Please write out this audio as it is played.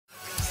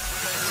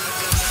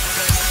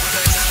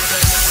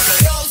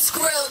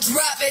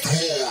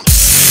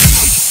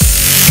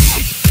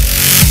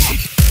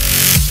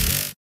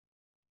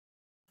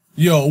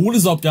Yo, what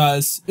is up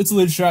guys? It's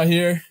Elite Shot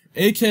here,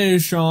 aka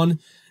Sean,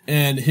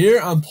 and here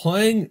I'm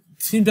playing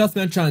Team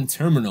Deathmatch on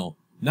Terminal.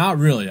 Not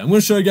really. I'm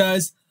going to show you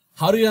guys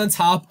how to get on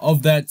top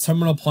of that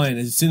terminal plane.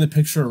 As you see in the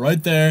picture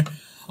right there,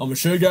 I'm going to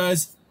show you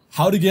guys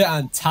how to get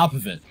on top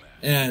of it.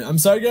 And I'm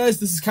sorry guys,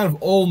 this is kind of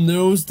old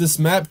news. This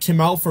map came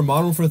out for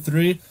Modern Warfare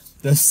 3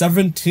 the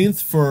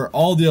 17th for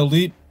all the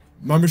Elite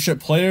membership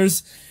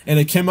players, and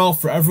it came out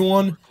for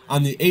everyone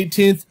on the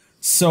 18th.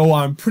 So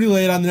I'm pretty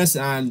late on this,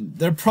 and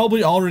there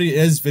probably already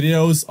is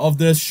videos of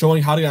this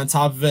showing how to get on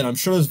top of it. I'm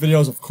sure there's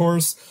videos, of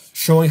course,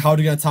 showing how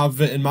to get on top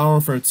of it in Modern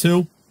Warfare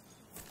 2.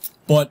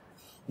 But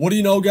what do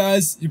you know,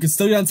 guys? You can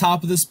still get on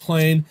top of this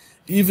plane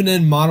even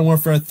in Modern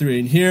Warfare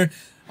 3. And here,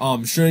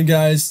 I'm showing you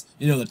guys,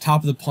 the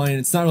top of the plane.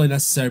 It's not really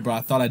necessary, but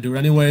I thought I'd do it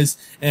anyways.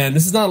 And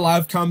this is not a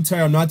live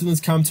commentary. I'm not doing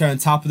this commentary on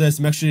top of this.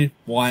 I'm actually,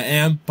 well, I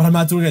am, but I'm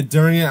not doing it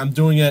during it. I'm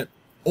doing it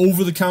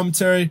over the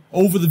commentary,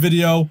 over the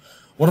video.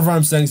 Whatever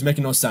I'm saying is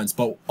making no sense.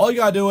 But all you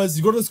gotta do is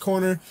you go to this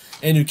corner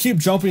and you keep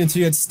jumping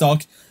until you get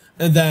stuck.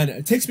 And then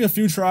it takes me a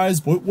few tries,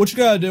 but what you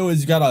gotta do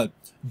is you gotta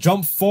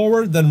jump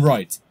forward, then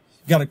right.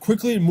 You gotta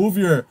quickly move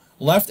your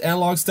left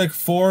analog stick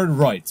forward,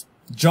 right.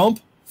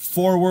 Jump,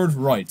 forward,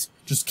 right.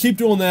 Just keep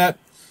doing that.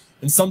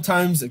 And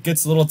sometimes it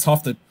gets a little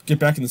tough to get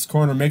back in this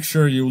corner. Make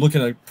sure you look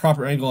at a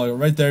proper angle. Like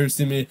right there, you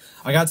see me.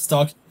 I got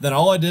stuck. Then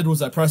all I did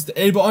was I pressed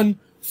the A button,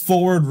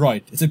 forward,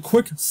 right. It's a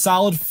quick,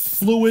 solid,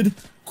 fluid,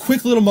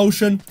 quick little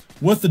motion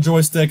with the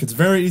joystick. It's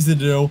very easy to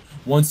do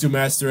once you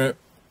master it.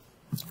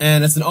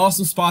 And it's an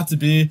awesome spot to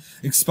be,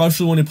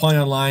 especially when you're playing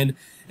online.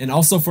 And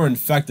also for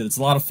Infected, it's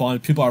a lot of fun.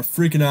 People are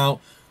freaking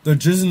out. They're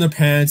jizzing their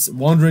pants,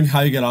 wondering how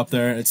you get up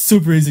there. It's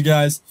super easy,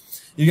 guys.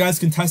 You guys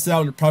can test it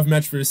out in a private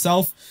match for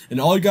yourself. And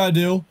all you gotta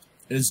do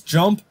is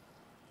jump,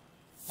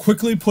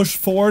 quickly push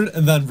forward,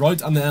 and then right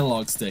on the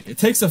analog stick. It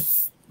takes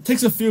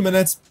a few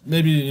minutes,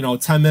 maybe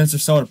 10 minutes or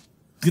so to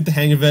get the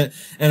hang of it,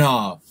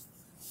 and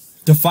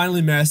to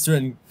finally master it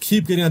and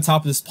keep getting on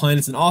top of this plane.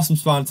 It's an awesome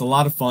spot. It's a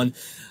lot of fun.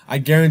 I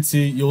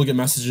guarantee you'll get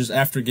messages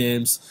after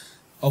games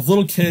of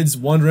little kids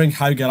wondering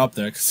how you get up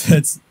there,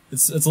 because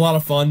it's a lot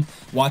of fun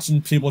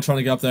watching people trying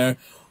to get up there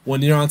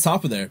when you're on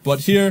top of there. But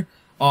here,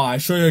 I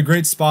show you a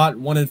great spot.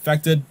 One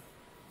Infected,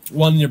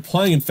 when you're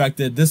playing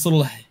Infected, this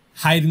little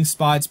hiding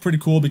spot, it's pretty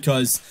cool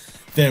because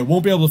they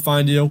won't be able to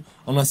find you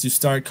unless you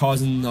start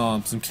causing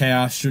some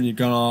chaos, shooting your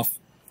gun off,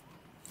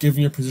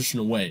 giving your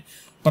position away.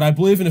 But I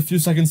believe in a few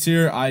seconds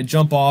here, I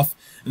jump off,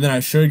 and then I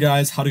show you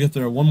guys how to get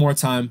there one more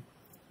time.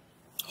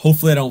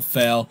 Hopefully I don't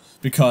fail,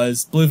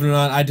 because, believe it or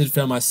not, I did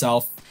fail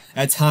myself.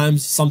 At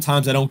times,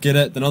 sometimes I don't get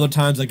it, then other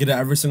times I get it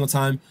every single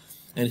time,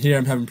 and here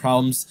I'm having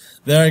problems.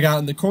 There I got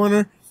in the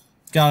corner,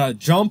 gotta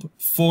jump,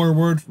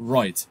 forward,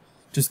 right.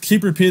 Just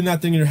keep repeating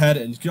that thing in your head,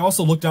 and you can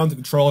also look down at the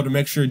controller to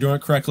make sure you're doing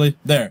it correctly.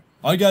 There.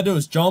 All you gotta do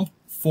is jump,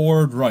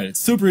 forward, right. It's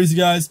super easy,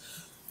 guys.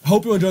 I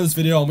hope you enjoyed this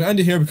video. I'm going to end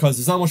it here because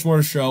there's not much more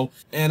to show.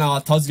 And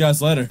I'll talk to you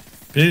guys later.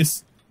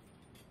 Peace.